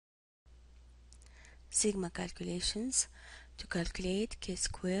sigma calculations. To calculate k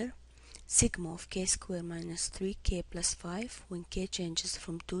square, sigma of k square minus 3k plus 5 when k changes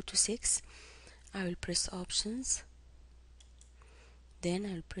from 2 to 6, I will press options, then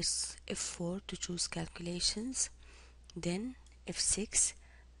I'll press F4 to choose calculations, then F6,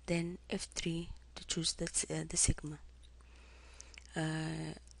 then F3 to choose the sigma.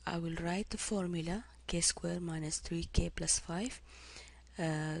 I will write the formula k square minus 3k plus 5.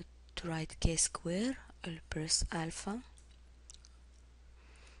 To write k square, I'll press alpha,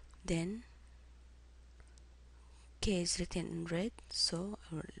 then k is written in red, so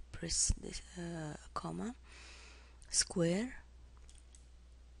I will press this comma, square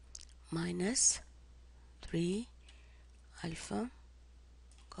minus 3 alpha,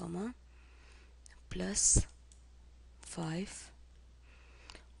 comma, plus 5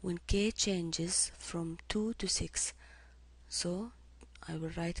 when k changes from 2 to 6. So I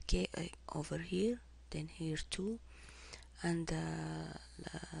will write k over here, then here 2, and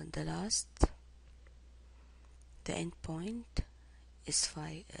the last, the end point is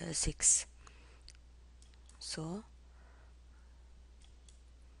 6. So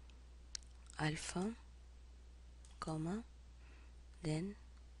alpha, comma, then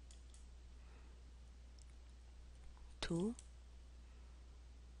 2,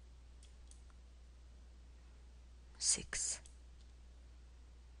 6.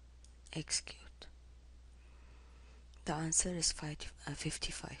 Execute. The answer is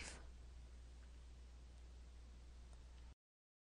 55.